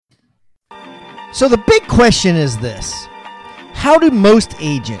So the big question is this: how do most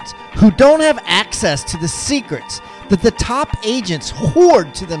agents who don't have access to the secrets that the top agents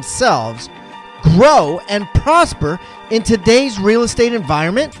hoard to themselves grow and prosper in today's real estate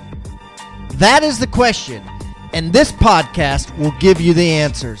environment? That is the question, and this podcast will give you the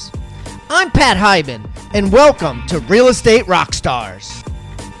answers. I'm Pat Hiban, and welcome to Real Estate Rockstars.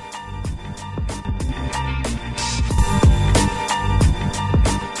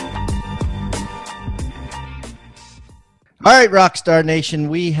 All right, Rockstar Nation,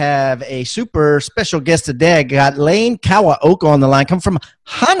 we have a super special guest today. I got Lane Kawaoka on the line, come from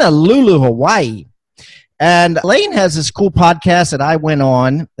Honolulu, Hawaii. And Lane has this cool podcast that I went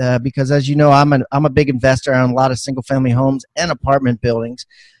on because, as you know, I'm a big investor on a lot of single-family homes and apartment buildings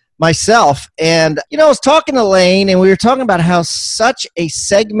myself. And, you know, I was talking to Lane, and we were talking about how such a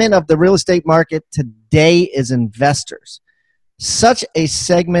segment of the real estate market today is investors. Such a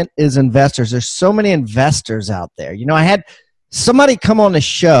segment is investors. There's so many investors out there. You know, I had somebody come on the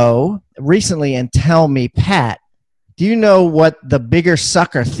show recently and tell me, Pat, do you know what the bigger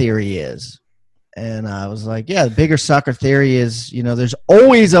sucker theory is? And I was like, yeah, the bigger sucker theory is, you know, there's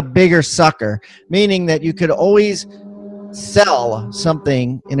always a bigger sucker, meaning that you could always sell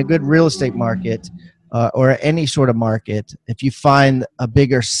something in a good real estate market or any sort of market if you find a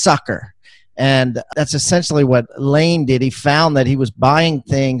bigger sucker. And that's essentially what Lane did. He found that he was buying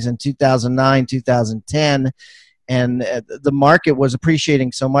things in 2009, 2010, and the market was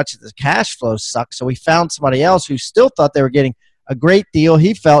appreciating so much that the cash flow sucked. So he found somebody else who still thought they were getting a great deal.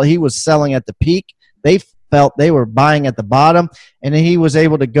 He felt he was selling at the peak. They felt they were buying at the bottom. And then he was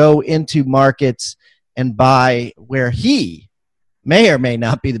able to go into markets and buy where he may or may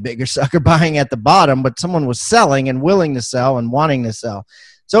not be the bigger sucker buying at the bottom, but someone was selling and willing to sell and wanting to sell.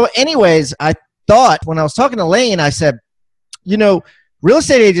 So anyways, I thought when I was talking to Lane, I said, you know, real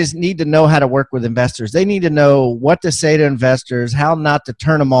estate agents need to know how to work with investors. They need to know what to say to investors, how not to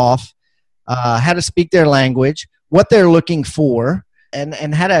turn them off, how to speak their language, what they're looking for,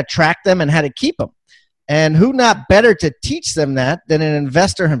 and how to attract them and how to keep them. And who not better to teach them that than an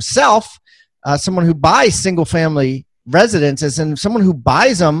investor himself, someone who buys single-family residences and someone who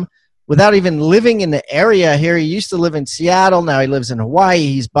buys them without even living in the area here. He used to live in Seattle. Now he lives in Hawaii.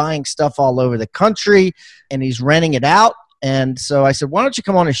 He's buying stuff all over the country, and he's renting it out. And so I said, why don't you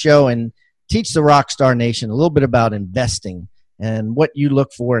come on a show and teach the Rockstar Nation a little bit about investing and what you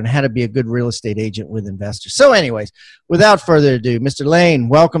look for and how to be a good real estate agent with investors. So anyways, without further ado, Mr. Lane,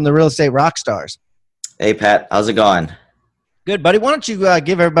 welcome to Real Estate Rockstars. Hey, Pat. How's it going? Good, buddy. Why don't you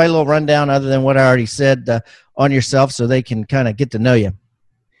give everybody a little rundown other than what I already said on yourself so they can kind of get to know you.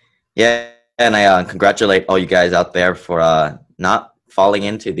 Yeah, and I congratulate all you guys out there for not falling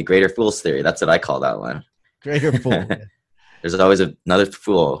into the greater fool's theory. That's what I call that one. Greater fool. There's always another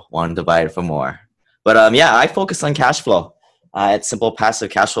fool wanting to buy it for more. But yeah, I focus on cash flow at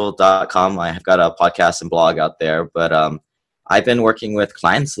simplepassivecashflow.com. I have got a podcast and blog out there, but I've been working with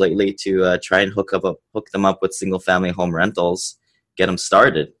clients lately to try and hook them up with single-family home rentals, get them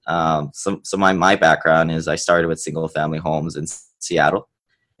started. So my background is I started with single-family homes in Seattle.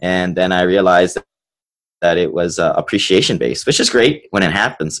 And then I realized that it was appreciation-based, which is great when it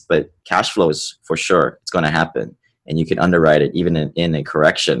happens, but cash flow is for sure. It's going to happen. And you can underwrite it even in a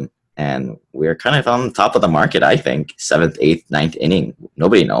correction. And we're kind of on top of the market, I think, 7th, 8th, 9th inning.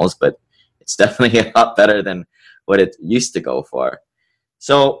 Nobody knows, but it's definitely a lot better than what it used to go for.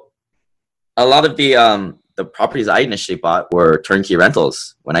 So a lot of the properties I initially bought were turnkey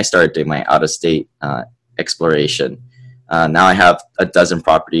rentals when I started doing my out-of-state exploration. Now I have a dozen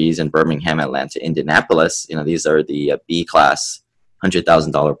properties in Birmingham, Atlanta, Indianapolis. You know, these are the B-class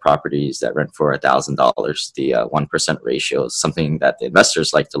 $100,000 properties that rent for $1,000. The 1% ratio is something that the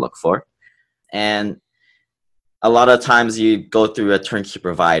investors like to look for. And a lot of times you go through a turnkey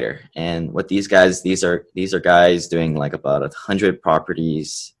provider. And what these are guys doing like about 100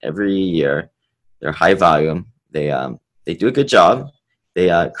 properties every year. They're high volume. They do a good job.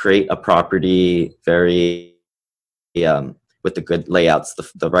 They create a property very with the good layouts,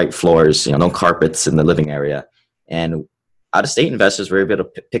 the right floors, you know, no carpets in the living area. And out-of-state investors were able to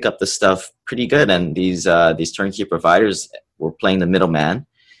pick up this stuff pretty good. And these turnkey providers were playing the middleman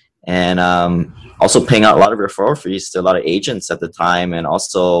and also paying out a lot of referral fees to a lot of agents at the time, and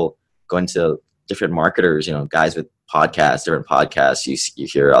also going to different marketers, you know, guys with different podcasts you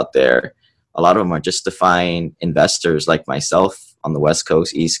hear out there. A lot of them are just to find investors like myself on the West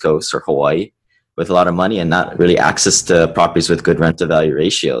Coast, East Coast, or Hawaii with a lot of money and not really access to properties with good rent to value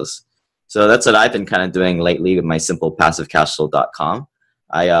ratios. So that's what I've been kind of doing lately with my simplepassivecashflow.com.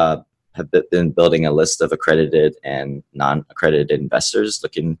 I been building a list of accredited and non-accredited investors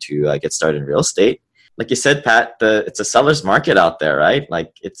looking to get started in real estate. Like you said, Pat, it's a seller's market out there, right?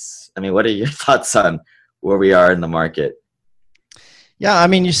 Like what are your thoughts on where we are in the market? Yeah, I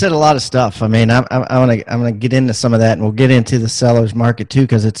mean, you said a lot of stuff. I mean, I'm gonna get into some of that, and we'll get into the seller's market too,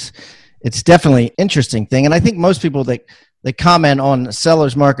 because it's definitely an interesting thing. And I think most people that they comment on the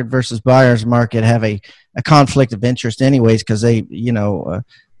seller's market versus buyer's market have a conflict of interest, anyways, because they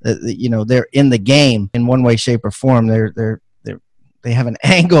they're in the game in one way, shape, or form. They have an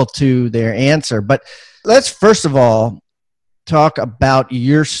angle to their answer. But let's first of all talk about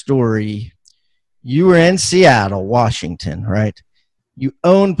your story. You were in Seattle, Washington, right? You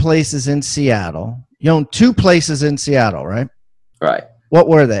own places in Seattle. You own 2 places in Seattle, right? Right. What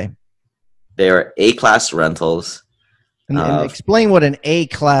were they? They are A-class rentals. And explain what an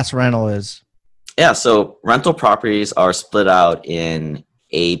A-class rental is. Yeah, so rental properties are split out in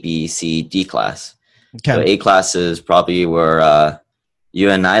A, B, C, D class. Okay. So A-class is probably where you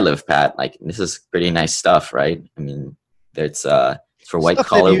and I live, Pat. Like, this is pretty nice stuff, right? I mean, it's for white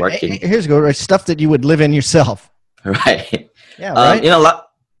collar working. Here's stuff that you would live in yourself. Right. Yeah. Right.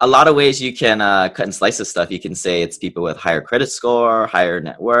 A lot of ways you can cut and slice this stuff. You can say it's people with higher credit score, higher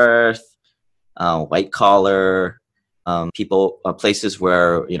net worth, white collar, people, places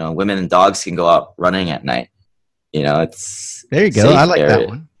where women and dogs can go out running at night. It's there. You go. I like that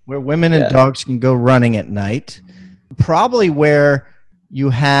one. Where women and dogs can go running at night. Probably where you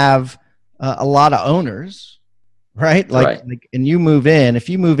have a lot of owners, right? Like, and you move in. If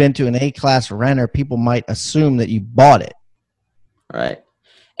you move into an A-class renter, people might assume that you bought it. Right.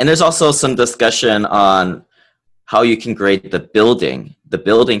 And there's also some discussion on how you can grade the building. The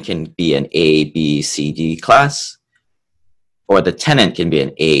building can be an A, B, C, D class, or the tenant can be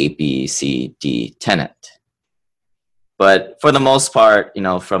an A, B, C, D tenant. But for the most part,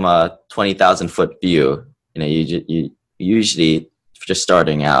 from a 20,000 foot view, you usually, just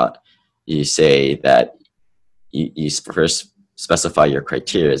starting out, you say that you first specify your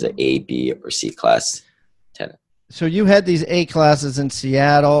criteria as an A, B, or C class tenant. So you had these A classes in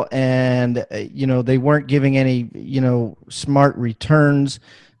Seattle, and they weren't giving any smart returns.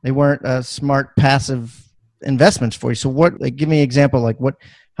 They weren't smart passive investments for you. So give me an example,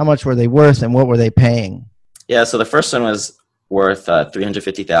 how much were they worth and what were they paying? Yeah, so the first one was worth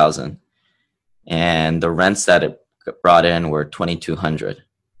 $350,000, and the rents that it brought in were $2,200.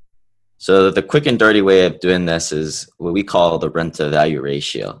 So the quick and dirty way of doing this is what we call the rent to value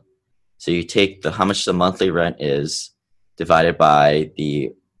ratio. So you take how much the monthly rent is divided by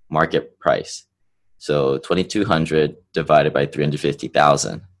the market price. So $2,200 divided by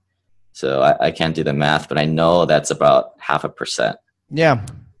 $350,000. So I can't do the math, but I know that's about 0.5%. Yeah.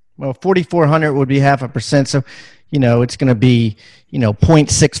 Well, 4,400 would be 0.5%. So, it's going to be,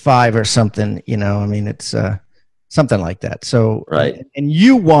 0.65 or something, I mean, it's something like that. So, right. And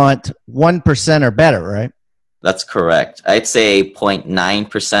you want 1% or better, right? That's correct. I'd say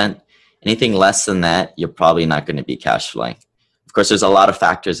 0.9%. Anything less than that, you're probably not going to be cash flowing. Of course, there's a lot of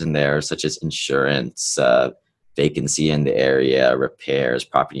factors in there, such as insurance, vacancy in the area, repairs,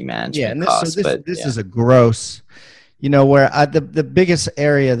 property management costs. This is a gross, where the biggest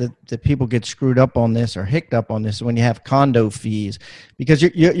area that people get screwed up on this or hicked up on this is when you have condo fees, because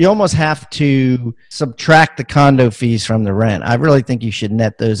you almost have to subtract the condo fees from the rent. I really think you should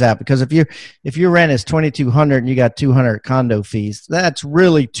net those out, because if your rent is $2,200 and you got $200 condo fees, that's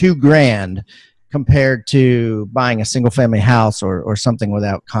really $2,000 compared to buying a single family house or something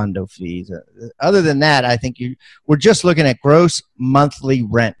without condo fees. Other than that, I think we're just looking at gross monthly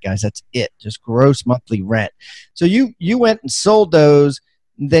rent, guys. That's it. Just gross monthly rent. So you went and sold those.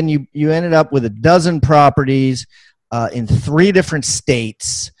 Then you ended up with 12 properties in 3 different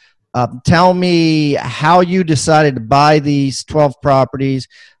states. Tell me how you decided to buy these 12 properties,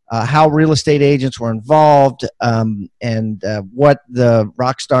 how real estate agents were involved, and what the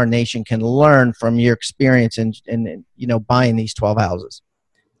Rockstar Nation can learn from your experience in buying these 12 houses.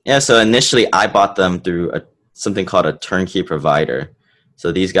 Yeah, so initially I bought them through something called a turnkey provider.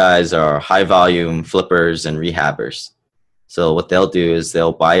 So these guys are high volume flippers and rehabbers. So what they'll do is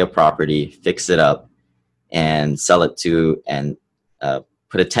they'll buy a property, fix it up, and sell it to and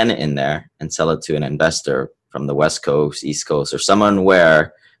put a tenant in there and sell it to an investor from the West Coast, East Coast, or someone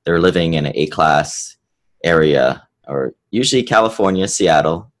where they're living in an A-class area, or usually California,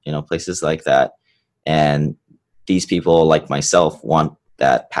 Seattle, places like that. And these people, like myself, want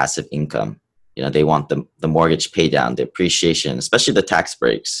that passive income. They want the mortgage pay down, the appreciation, especially the tax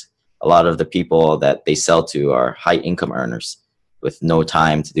breaks. A lot of the people that they sell to are high income earners with no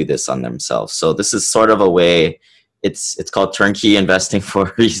time to do this on themselves. So this is sort of a way, it's called turnkey investing for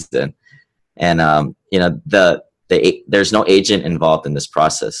a reason. And there's no agent involved in this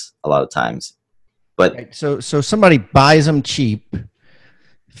process a lot of times. But right. So somebody buys them cheap,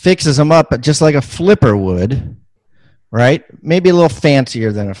 fixes them up just like a flipper would, right? Maybe a little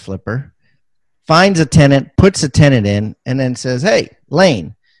fancier than a flipper. Finds a tenant, puts a tenant in, and then says, "Hey,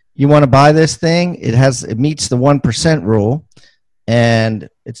 Lane, you want to buy this thing? It meets the 1% rule, and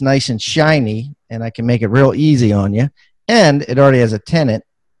it's nice and shiny, and I can make it real easy on you. And it already has a tenant,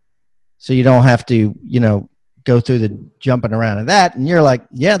 so you don't have to, go through the jumping around of that." And you're like,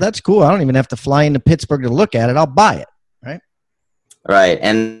 "Yeah, that's cool. I don't even have to fly into Pittsburgh to look at it. I'll buy it." Right? Right.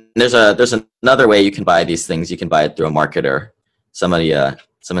 And there's another way you can buy these things. You can buy it through a marketer, someone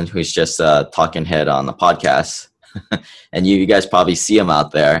who's just a talking head on the podcast. And you guys probably see them out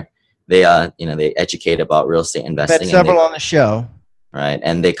there. They they educate about real estate investing. Several on the show. Right.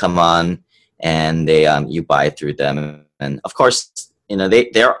 And they come on and they you buy through them. And of course,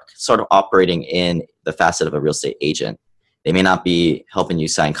 they're sort of operating in the facet of a real estate agent. They may not be helping you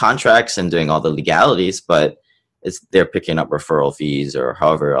sign contracts and doing all the legalities, but they're picking up referral fees or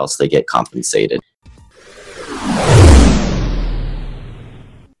however else they get compensated.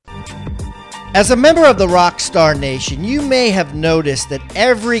 As a member of the Rockstar Nation, you may have noticed that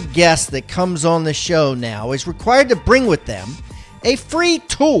every guest that comes on the show now is required to bring with them a free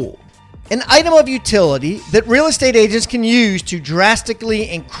tool, an item of utility that real estate agents can use to drastically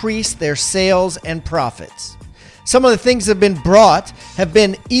increase their sales and profits. Some of the things that have been brought have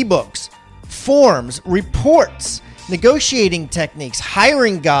been ebooks, forms, reports, negotiating techniques,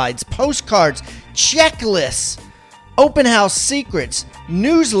 hiring guides, postcards, checklists, open house secrets,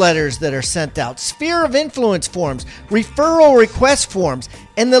 newsletters that are sent out, sphere of influence forms, referral request forms,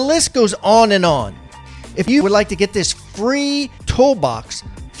 and the list goes on and on. If you would like to get this free toolbox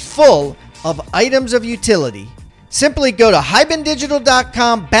full of items of utility, simply go to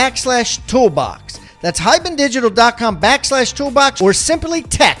hibandigital.com/toolbox. That's hibandigital.com/toolbox, or simply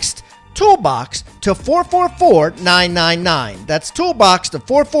text toolbox to 444-999. That's toolbox to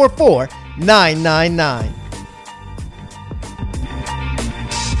 444-999.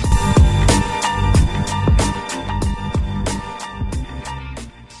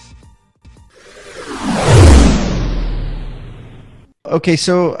 Okay,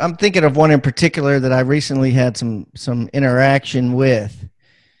 so I'm thinking of one in particular that I recently had some interaction with.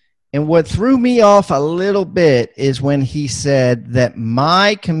 And what threw me off a little bit is when he said that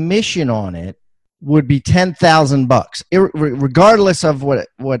my commission on it would be $10,000, regardless of what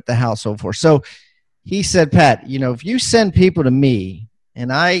the house sold for. So he said, "Pat, if you send people to me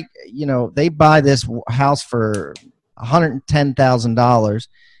and they buy this house for $110,000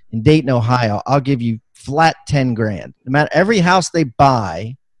 in Dayton, Ohio, I'll give you flat 10 grand. No matter every house they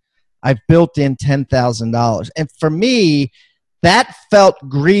buy, I've built in $10,000. And for me, that felt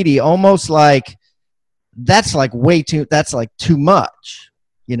greedy, almost like that's like too much,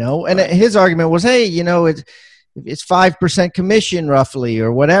 And his argument was, "Hey, it's 5% commission roughly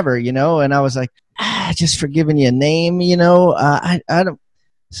or whatever, And I was like, just for giving you a name, I don't.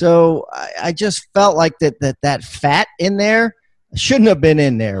 So I just felt like that fat in there shouldn't have been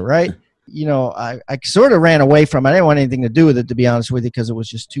in there, right? I sort of ran away from it. I didn't want anything to do with it, to be honest with you, because it was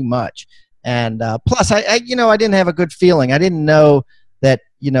just too much. And plus, I didn't have a good feeling. I didn't know that,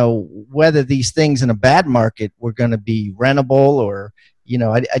 whether these things in a bad market were going to be rentable or,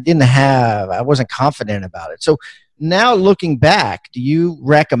 I wasn't confident about it. So now looking back, do you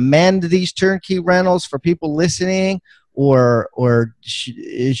recommend these turnkey rentals for people listening, or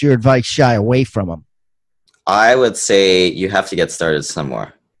is your advice shy away from them? I would say you have to get started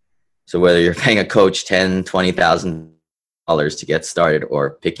somewhere. So whether you're paying a coach $10,000, $20,000 to get started,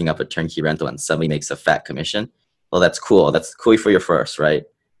 or picking up a turnkey rental and somebody makes a fat commission, well, that's cool. That's cool for your first, right?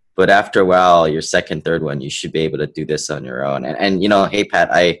 But after a while, your second, third one, you should be able to do this on your own. And hey, Pat,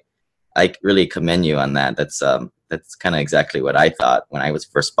 I really commend you on that. That's kind of exactly what I thought when I was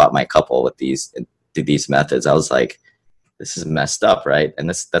first bought my couple with these methods. I was like, this is messed up, right? And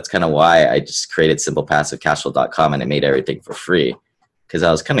that's kind of why I just created simplepassivecashflow.com and I made everything for free. Because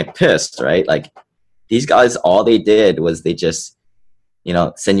I was kind of pissed, right? Like, these guys, all they did was they just,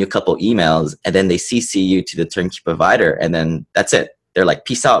 send you a couple emails and then they CC you to the turnkey provider, and then that's it. They're like,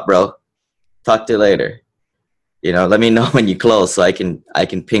 "Peace out, bro. Talk to you later. Let me know when you close so I can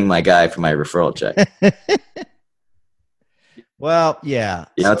ping my guy for my referral check." Well, yeah.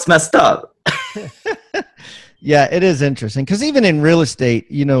 It's messed up. Yeah, it is interesting because even in real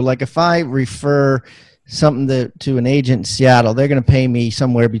estate, like if I refer something to an agent in Seattle, they're going to pay me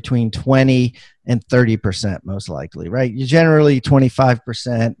somewhere between 20 and 30% most likely, right? You generally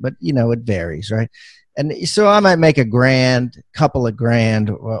 25%, but it varies, right? And so I might make $1,000, couple of grand,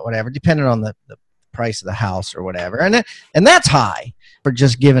 or whatever, depending on the price of the house or whatever. And that's high for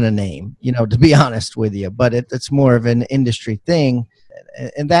just giving a name, to be honest with you. But it's more of an industry thing,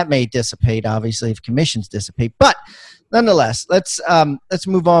 and that may dissipate, obviously, if commissions dissipate. But nonetheless, let's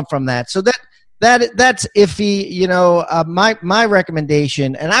move on from that. So that's iffy. My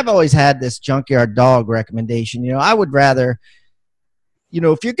recommendation, and I've always had this junkyard dog recommendation. I would rather,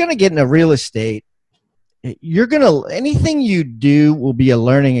 if you're going to get into real estate, anything you do will be a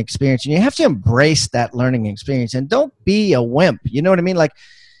learning experience, and you have to embrace that learning experience, and don't be a wimp. You know what I mean? Like,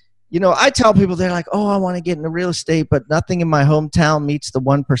 I tell people, they're like, oh, I want to get into real estate, but nothing in my hometown meets the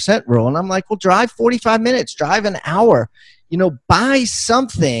 1% rule. And I'm like, well, drive 45 minutes, drive an hour, buy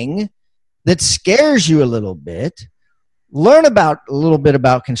something that scares you a little bit, learn a little bit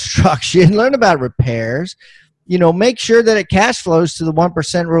about construction, learn about repairs, make sure that it cash flows to the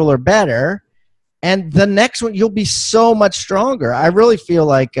 1% rule or better. And the next one, you'll be so much stronger. I really feel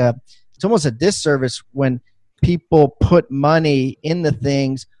like it's almost a disservice when people put money in the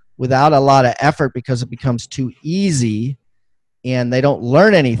things without a lot of effort because it becomes too easy and they don't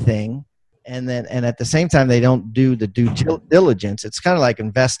learn anything. And at the same time, they don't do the due diligence. It's kind of like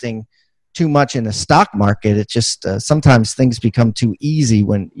investing too much in the stock market. It's just sometimes things become too easy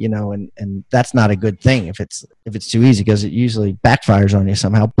when, and that's not a good thing if it's too easy, because it usually backfires on you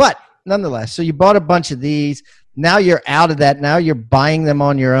somehow. But nonetheless, so you bought a bunch of these. Now you're out of that. Now you're buying them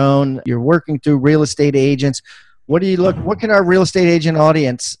on your own. You're working through real estate agents. What can our real estate agent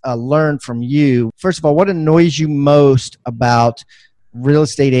audience learn from you? First of all, what annoys you most about real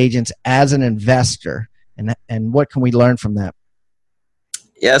estate agents as an investor, and what can we learn from that?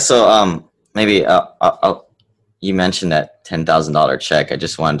 Yeah, so maybe you mentioned that $10,000 check. I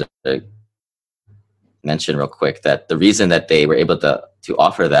just wanted to mention real quick that the reason that they were able to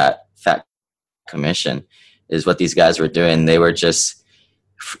offer that fat commission is what these guys were doing. They were just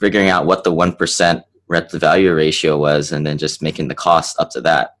figuring out what the 1% rent to value ratio was, and then just making the cost up to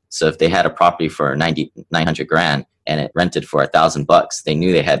that. So if they had a property for $900,000 and it rented for $1,000, they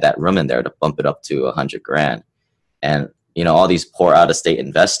knew they had that room in there to bump it up to $100,000. And all these poor out-of-state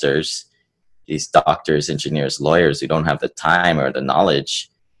investors, these doctors, engineers, lawyers who don't have the time or the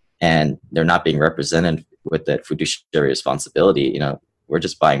knowledge, and they're not being represented with that fiduciary responsibility. We're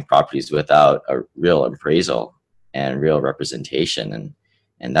just buying properties without a real appraisal and real representation,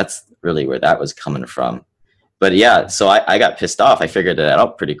 and that's really where that was coming from. But yeah, so I got pissed off. I figured that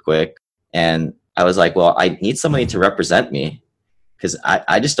out pretty quick, and I was like, well, I need somebody to represent me, because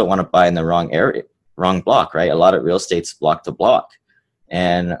I just don't want to buy in the wrong area, wrong block, right? A lot of real estate's block to block,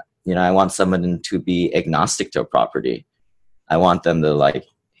 and I want someone to be agnostic to a property. I want them to like,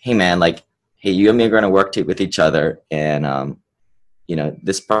 hey man, hey, you and me are going to work with each other, and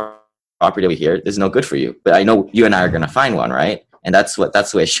this property over here is no good for you, but I know you and I are going to find one, right? And that's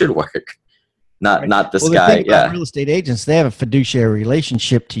the way it should work. Not this guy. The thing about real estate agents, they have a fiduciary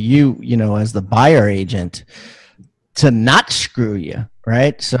relationship to you, as the buyer agent, to not screw you,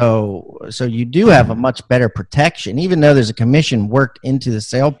 right? So you do have a much better protection, even though there's a commission worked into the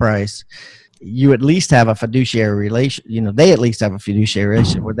sale price. You at least have a fiduciary relation. They at least have a fiduciary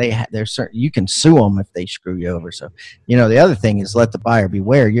relationship where they're certain you can sue them if they screw you over. So, the other thing is let the buyer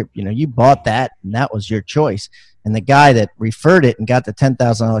beware. You bought that, and that was your choice. And the guy that referred it and got the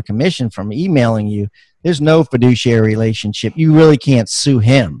 $10,000 commission from emailing you, there's no fiduciary relationship. You really can't sue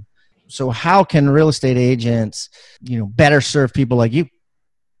him. So how can real estate agents, better serve people like you?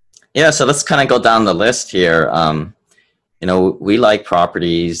 Yeah, so let's kind of go down the list here. We like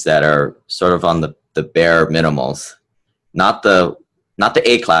properties that are sort of on the bare minimals, not the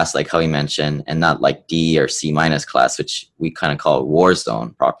A class like how you mentioned, and not like D or C minus class, which we kind of call war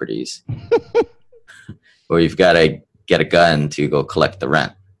zone properties, where you've got to get a gun to go collect the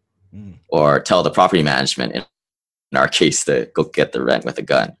rent, or tell the property management, in our case, to go get the rent with a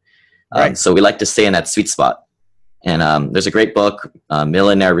gun. Right. So we like to stay in that sweet spot. And there's a great book,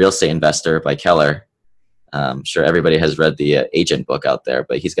 Millionaire Real Estate Investor by Keller. I'm sure everybody has read the agent book out there,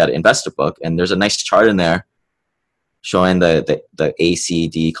 but he's got an investor book, and there's a nice chart in there showing the A, C,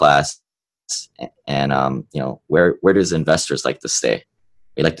 D class, and where does investors like to stay?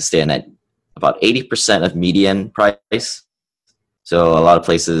 We like to stay in that about 80% of median price. So a lot of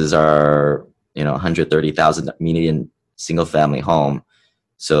places are 130,000 median single family home.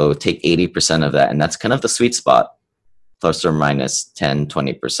 So take 80% of that, and that's kind of the sweet spot, plus or minus 10,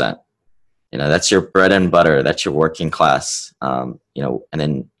 20%. That's your bread and butter. That's your working class. And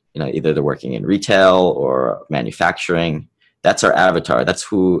then, either they're working in retail or manufacturing. That's our avatar. That's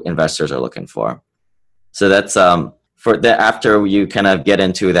who investors are looking for. So that's for the after you kind of get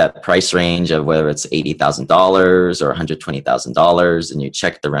into that price range of whether it's $80,000 or $120,000, and you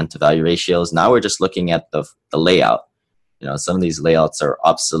check the rent to value ratios, now we're just looking at the layout. Some of these layouts are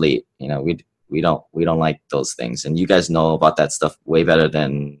obsolete. We don't like those things, and you guys know about that stuff way better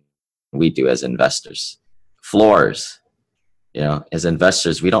than we do as investors. Floors, as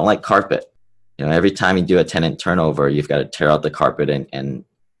investors, we don't like carpet. Every time you do a tenant turnover, you've got to tear out the carpet and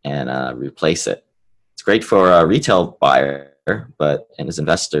replace it. It's great for a retail buyer, but as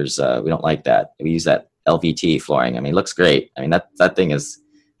investors, we don't like that. We use that LVT flooring. It looks great. That thing is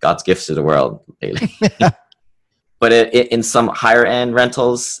God's gift to the world, really. But in some higher end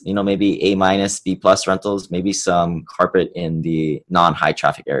rentals, maybe A-, B+ rentals, maybe some carpet in the non-high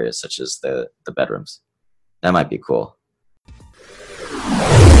traffic areas, such as the bedrooms. That might be cool.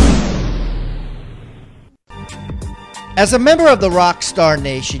 As a member of the Rockstar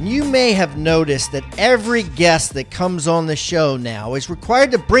Nation, you may have noticed that every guest that comes on the show now is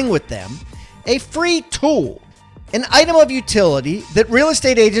required to bring with them a free tool, an item of utility that real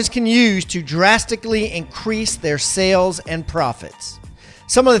estate agents can use to drastically increase their sales and profits.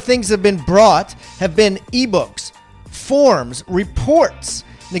 Some of the things that have been brought have been ebooks, forms, reports,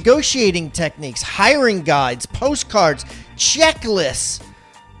 negotiating techniques, hiring guides, postcards, checklists,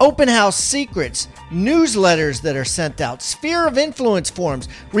 open house secrets, newsletters that are sent out, sphere of influence forms,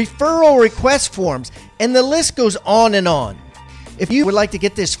 referral request forms, and the list goes on and on. If you would like to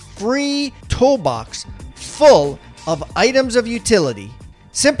get this free toolbox full of items of utility,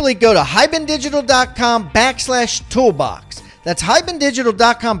 simply go to hibandigital.com/toolbox. That's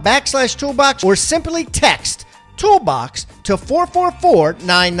hibandigital.com/toolbox, or simply text toolbox to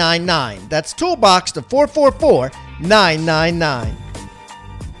 444-999. That's toolbox to 444-999.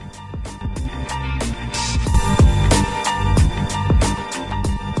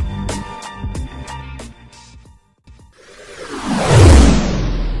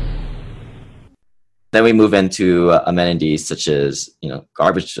 Then we move into amenities such as,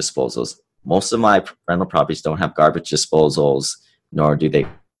 garbage disposals. Most of my rental properties don't have garbage disposals, nor do they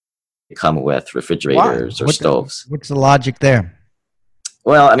come with refrigerators or stoves. What's the logic there?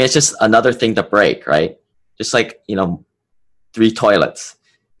 Well, it's just another thing to break, right? Just like, 3 toilets,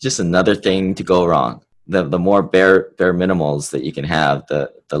 just another thing to go wrong. The more bare minimals that you can have, the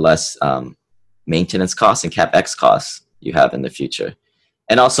less maintenance costs and CapEx costs you have in the future.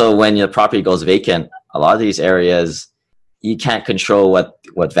 And also, when your property goes vacant, a lot of these areas, you can't control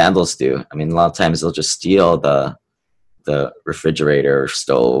what vandals do. A lot of times they'll just steal the refrigerator or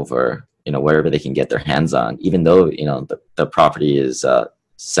stove or, wherever they can get their hands on, even though, the property is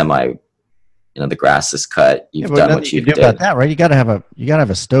semi, the grass is cut. You've done what you did about that, right? You gotta have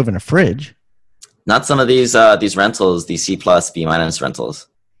a stove and a fridge. Not some of these rentals, these C+, B- rentals.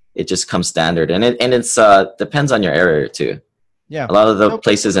 It just comes standard, and it's depends on your area too. Yeah. A lot of the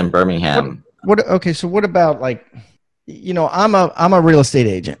places in Birmingham. Okay, so what about I'm a real estate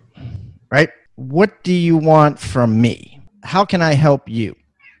agent, right? What do you want from me? How can I help you?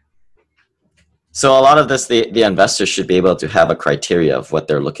 So a lot of this, the investors should be able to have a criteria of what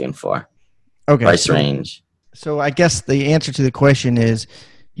they're looking for. Okay. Price range. So I guess the answer to the question is,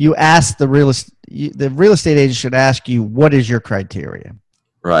 you ask the real estate agent should ask you, what is your criteria?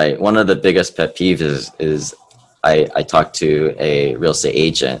 Right. One of the biggest pet peeves is I talk to a real estate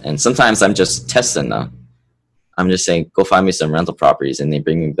agent, and sometimes I'm just testing them. I'm just saying, go find me some rental properties, and they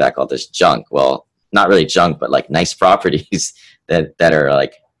bring me back all this junk. Well, not really junk, but nice properties that are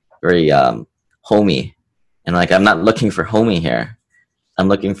very homey. And I'm not looking for homey here. I'm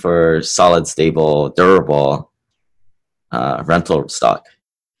looking for solid, stable, durable rental stock.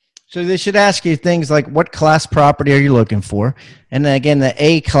 So they should ask you things like, what class property are you looking for? And then again, the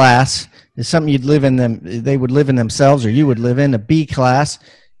A class is something they would live in themselves, or you would live in. A B class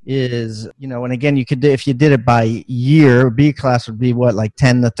is, and again, you could, if you did it by year, B class would be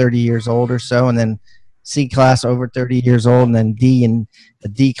 10 to 30 years old or so. And then C class over 30 years old. And then D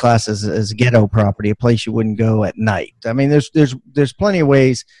class is ghetto property, a place you wouldn't go at night. There's plenty of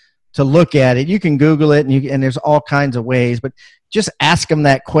ways to look at it. You can Google it, and there's all kinds of ways, but just ask them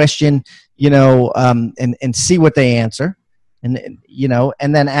that question, and see what they answer. And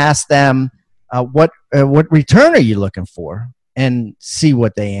then ask them what return are you looking for, and see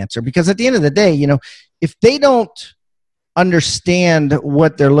what they answer. Because at the end of the day, if they don't understand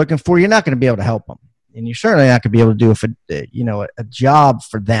what they're looking for, you're not going to be able to help them, and you're certainly not going to be able to do a job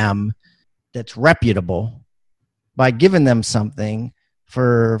for them that's reputable by giving them something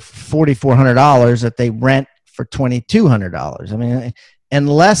for $4,400 that they rent for $2,200.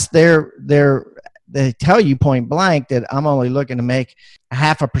 Unless they tell you point blank that I'm only looking to make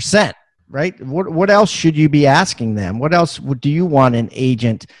 0.5%, right? What else should you be asking them? What else do you want an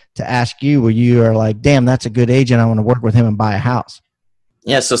agent to ask you where you are like, damn, that's a good agent. I want to work with him and buy a house?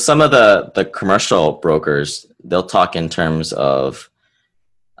 Yeah, so some of the commercial brokers, they'll talk in terms of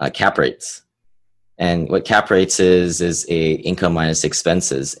cap rates. And what cap rates is a income minus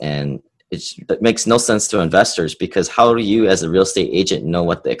expenses. And it makes no sense to investors, because how do you as a real estate agent know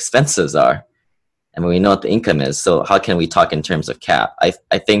what the expenses are? And we know what the income is. So how can we talk in terms of cap?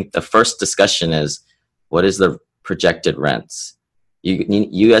 I think the first discussion is, what is the projected rents?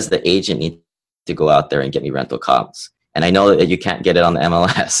 You as the agent need to go out there and get me rental comps. And I know that you can't get it on the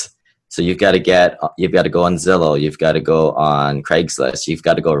MLS. So you've got to go on Zillow. You've got to go on Craigslist. You've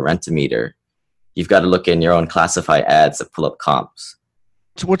got to go Rent-A-Meter. You've got to look in your own classified ads to pull up comps.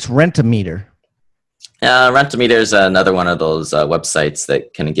 So what's Rent-A-Meter? Rent-A-Meter is another one of those websites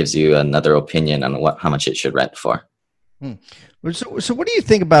that kind of gives you another opinion on how much it should rent for. So what do you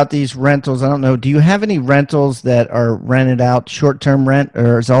think about these rentals? I don't know. Do you have any rentals that are rented out short-term rent,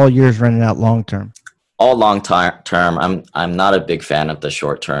 or is all yours rented out long-term? All long-term. I'm not a big fan of the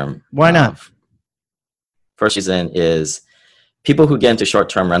short-term. Why not? First reason is people who get into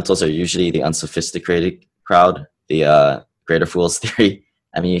short-term rentals are usually the unsophisticated crowd, the greater fool's theory.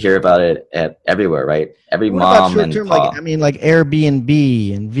 I mean, you hear about it everywhere, right? Every mom and pop. Like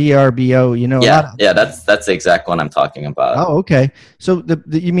Airbnb and VRBO, you know. Yeah, that's the exact one I'm talking about. Oh, okay. So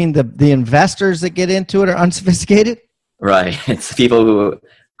you mean the investors that get into it are unsophisticated? Right. It's people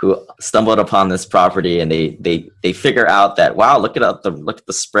who stumbled upon this property and they figure out that, wow, look at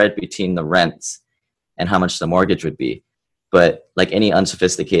the spread between the rents and how much the mortgage would be. But like any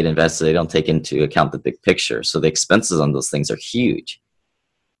unsophisticated investor, they don't take into account the big picture. So the expenses on those things are huge.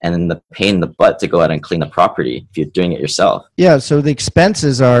 And then the pain in the butt to go out and clean the property if you're doing it yourself. Yeah, so the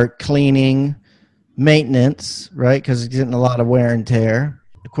expenses are cleaning, maintenance, right? Because it's getting a lot of wear and tear.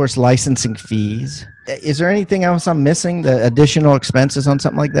 Of course, licensing fees. Is there anything else I'm missing? The additional expenses on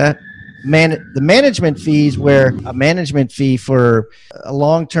something like that? The management fees, where a management fee for a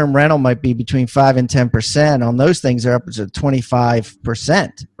long-term rental might be between 5 and 10%. On those things, they're upwards of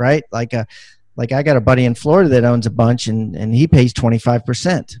 25%, right? Like I got a buddy in Florida that owns a bunch, and he pays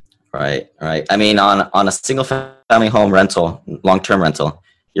 25%. Right. I mean, on a single family home rental, long-term rental,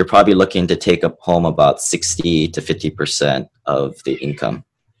 you're probably looking to take home about 60 to 50% of the income.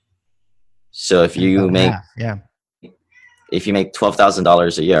 So if you make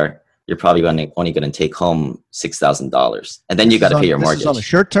 $12,000 a year, you're probably only going to take home $6,000, and then you got to pay your mortgage. This is on a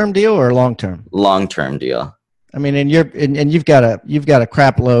short-term deal or a long-term? Long-term deal. I mean, and you've got a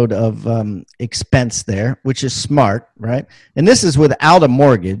crap load of expense there, which is smart, right? And this is without a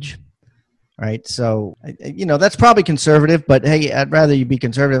mortgage, right? So, that's probably conservative, but hey, I'd rather you be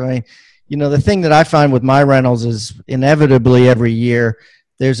conservative. I mean, the thing that I find with my rentals is inevitably every year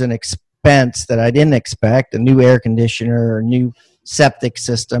there's an expense that I didn't expect, a new air conditioner or a new septic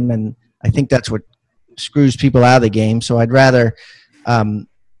system, and I think that's what screws people out of the game. So I'd rather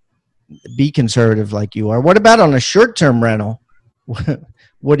be conservative like you are. What about on a short-term rental?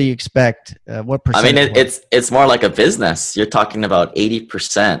 What do you expect? What percent? I mean, it's more like a business. You're talking about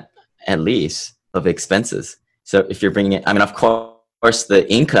 80% at least of expenses. So if you're bringing it, I mean, of course, the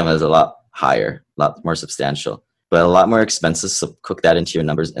income is a lot higher, a lot more substantial, but a lot more expenses. So cook that into your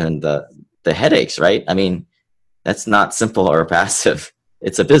numbers, and the headaches, right? I mean, that's not simple or passive.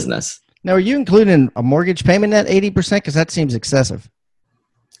 It's a business. Now, are you including a mortgage payment at 80%? Because that seems excessive.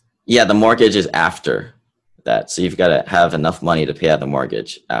 Yeah, the mortgage is after that. So you've got to have enough money to pay out the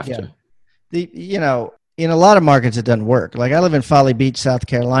mortgage after. Yeah. In a lot of markets, it doesn't work. Like I live in Folly Beach, South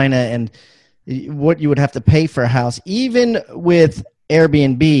Carolina, and what you would have to pay for a house, even with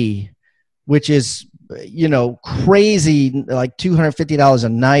Airbnb, which is, crazy, like $250 a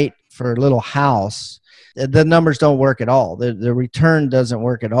night for a little house, the numbers don't work at all. The return doesn't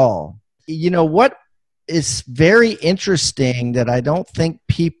work at all. What is very interesting that I don't think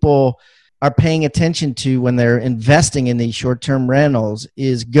people are paying attention to when they're investing in these short-term rentals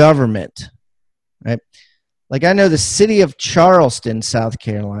is government, right? Like I know the city of Charleston, South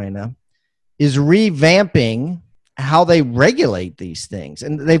Carolina, is revamping how they regulate these things.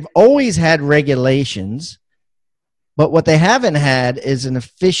 And they've always had regulations, but what they haven't had is an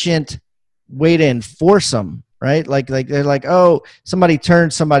efficient way to enforce them. Right? Like they're like, oh, somebody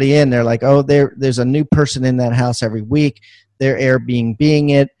turned somebody in. They're like, oh, there's a new person in that house every week. They're Airbnb-ing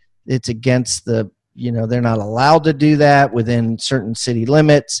it. It's against they're not allowed to do that within certain city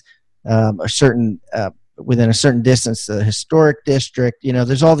limits, within a certain distance to the historic district.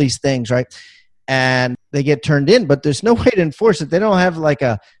 There's all these things, right? And they get turned in, but there's no way to enforce it. They don't have like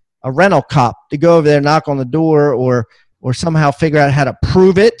a rental cop to go over there, knock on the door, or somehow figure out how to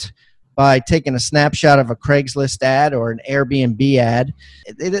prove it. by taking a snapshot of a Craigslist ad or an Airbnb ad.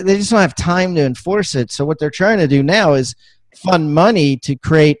 They just don't have time to enforce it. So what they're trying to do now is fund money to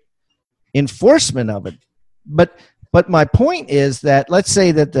create enforcement of it. But my point is that let's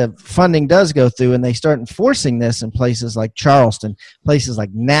say that the funding does go through and they start enforcing this in places like Charleston, places like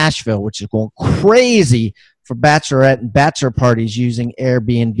Nashville, which is going crazy for bachelorette and bachelor parties using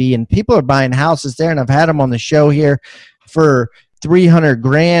Airbnb, and people are buying houses there. And I've had them on the show here for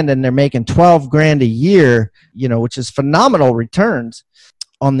 $300,000 and they're making $12,000 a year, which is phenomenal returns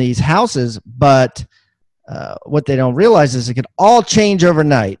on these houses. But what they don't realize is it could all change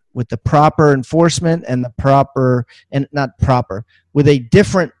overnight with the proper enforcement and with a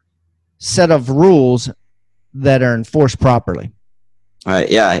different set of rules that are enforced properly. All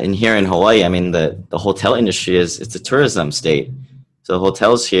right. Yeah. And here in Hawaii, I mean, the hotel industry it's a tourism state. So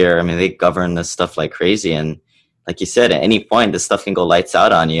hotels here, I mean, they govern this stuff like crazy. And like you said, at any point, this stuff can go lights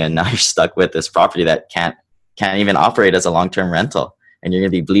out on you. And now you're stuck with this property that can't even operate as a long-term rental. And you're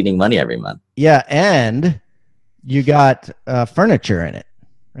going to be bleeding money every month. Yeah. And you got furniture in it,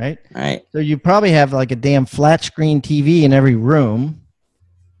 right? Right. So you probably have like a damn flat screen TV in every room,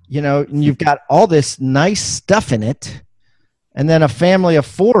 and you've got all this nice stuff in it. And then a family of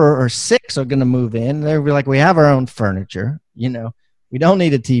 4 or 6 are going to move in. They'll be like, we have our own furniture. We don't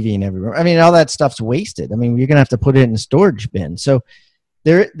need a TV in every room. I mean, all that stuff's wasted. I mean, you're going to have to put it in a storage bin. So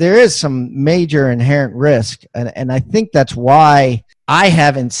there is some major inherent risk. And I think that's why I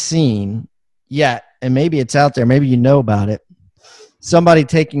haven't seen yet, and maybe it's out there, maybe you know about it, somebody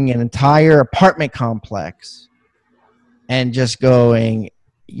taking an entire apartment complex and just going,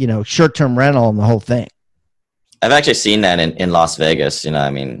 short-term rental on the whole thing. I've actually seen that in Las Vegas. I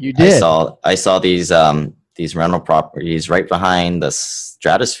mean, you did. I saw these rental properties right behind the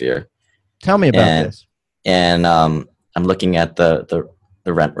Stratosphere. Tell me about this. And I'm looking at the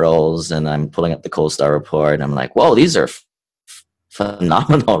rent rolls, and I'm pulling up the CoStar report, and I'm like, whoa, these are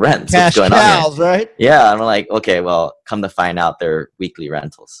phenomenal rents. Cash What's going cows, on here? right? Yeah, I'm like, okay, well, come to find out they're weekly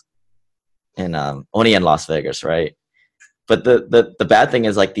rentals, and only in Las Vegas, right? But the bad thing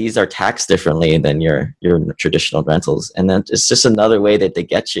is, like, these are taxed differently than your traditional rentals, and then it's just another way that they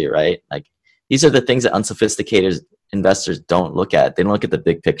get you, right? Like, these are the things that unsophisticated investors don't look at. They don't look at the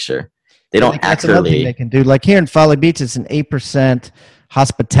big picture. They don't accurately. They can do, like here in Folly Beach, it's an 8%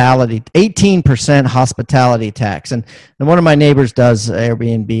 hospitality, 18% hospitality tax, and one of my neighbors does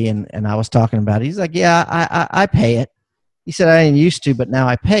Airbnb, and I was talking about it. He's like, yeah, I pay it. He said I didn't used to, but now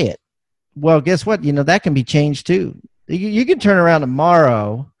I pay it. Well, guess what? That can be changed too. You can turn around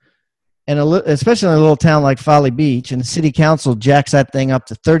tomorrow, and especially in a little town like Folly Beach, and the city council jacks that thing up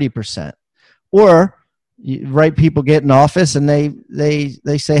to 30%. Or right people get in office and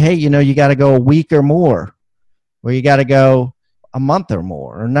they say, hey, you got to go a week or more, or you got to go a month or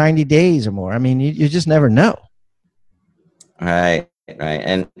more, or 90 days or more. I mean, you just never know. Right.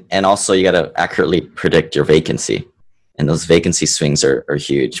 And also you got to accurately predict your vacancy, and those vacancy swings are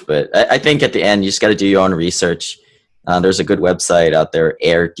huge. But I think at the end, you just got to do your own research. There's a good website out there,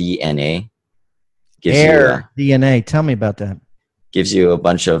 AirDNA. AirDNA. Tell me about that. Gives you a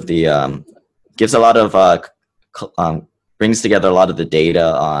bunch of the, gives a lot of, brings together a lot of the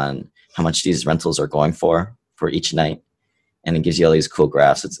data on how much these rentals are going for each night. And it gives you all these cool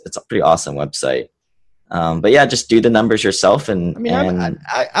graphs. It's a pretty awesome website. But yeah, just do the numbers yourself. And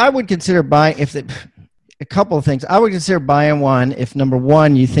I would consider buying, a couple of things. I would consider buying one if, number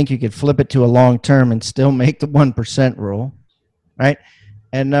one, you think you could flip it to a long term and still make the 1% rule, right?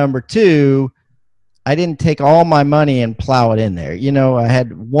 And number two, I didn't take all my money and plow it in there. I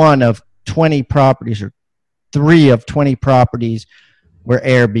had one of 20 properties, or 3 of 20 properties were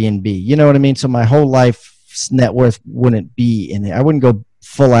Airbnb. You know what I mean? So my whole life's net worth wouldn't be in there. I wouldn't go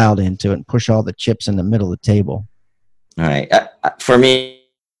full out into it and push all the chips in the middle of the table. All right. For me,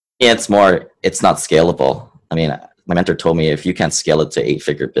 it's not scalable. I mean, my mentor told me if you can't scale it to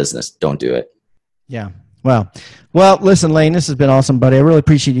 8-figure business, don't do it. Yeah. Well, listen, Lane, this has been awesome, buddy. I really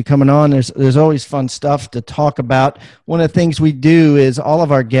appreciate you coming on. There's always fun stuff to talk about. One of the things we do is all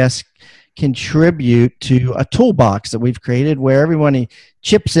of our guests contribute to a toolbox that we've created where everyone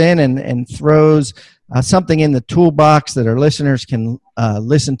chips in and throws something in the toolbox that our listeners can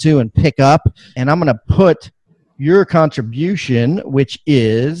listen to and pick up. And I'm going to put your contribution, which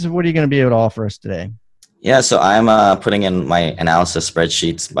is, what are you going to be able to offer us today? Yeah, so I'm putting in my analysis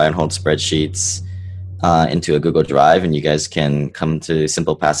spreadsheets, buy and hold spreadsheets into a Google Drive, and you guys can come to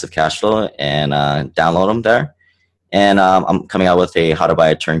Simple Passive Cashflow and download them there. And I'm coming out with a How to Buy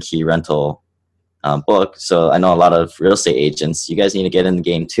a Turnkey Rental book. So I know a lot of real estate agents. You guys need to get in the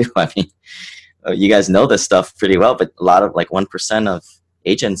game too. I mean, you guys know this stuff pretty well, but a lot of, like, 1% of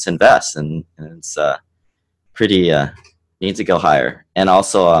agents invest, and it's pretty need to go higher. And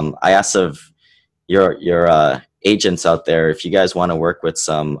also, I asked of your agents out there, if you guys want to work with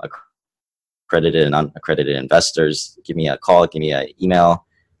some accredited and unaccredited investors, give me a call, give me an email.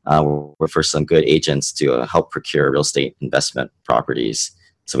 We're for some good agents to help procure real estate investment properties,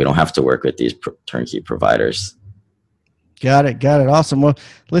 so we don't have to work with these turnkey providers. Got it. Awesome. Well,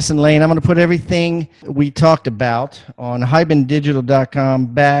 listen, Lane, I'm going to put everything we talked about on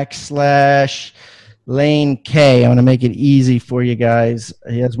hibandigital.com/Lane K. I'm going to make it easy for you guys.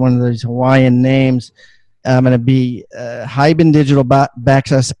 He has one of those Hawaiian names. I'm going to be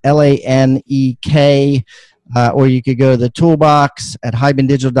hibandigital/LANEK. Or you could go to the toolbox at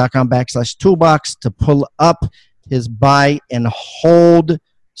hibandigital.com/toolbox to pull up his buy and hold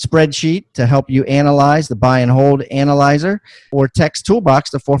spreadsheet to help you analyze the buy and hold analyzer, or text toolbox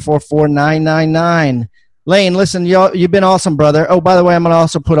to 444-999. Lane, listen, you've been awesome, brother. Oh, by the way, I'm going to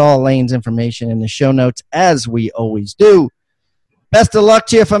also put all Lane's information in the show notes, as we always do. Best of luck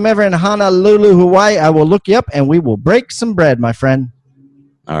to you. If I'm ever in Honolulu, Hawaii, I will look you up and we will break some bread, my friend.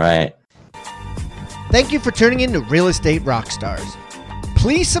 All right. Thank you for tuning in to Real Estate Rockstars.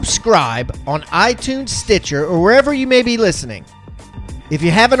 Please subscribe on iTunes, Stitcher, or wherever you may be listening. If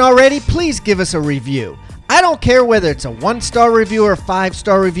you haven't already, please give us a review. I don't care whether it's a 1-star review or a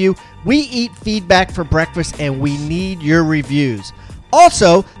 5-star review. We eat feedback for breakfast, and we need your reviews.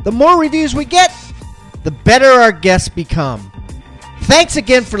 Also, the more reviews we get, the better our guests become. Thanks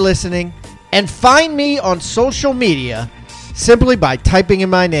again for listening, and find me on social media simply by typing in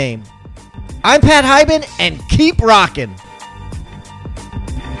my name. I'm Pat Hiban, and keep rocking.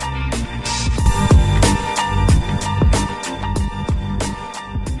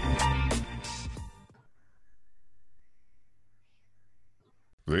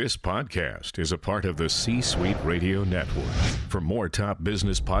 This podcast is a part of the C-Suite Radio Network. For more top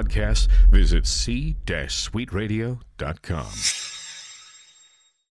business podcasts, visit c-suiteradio.com.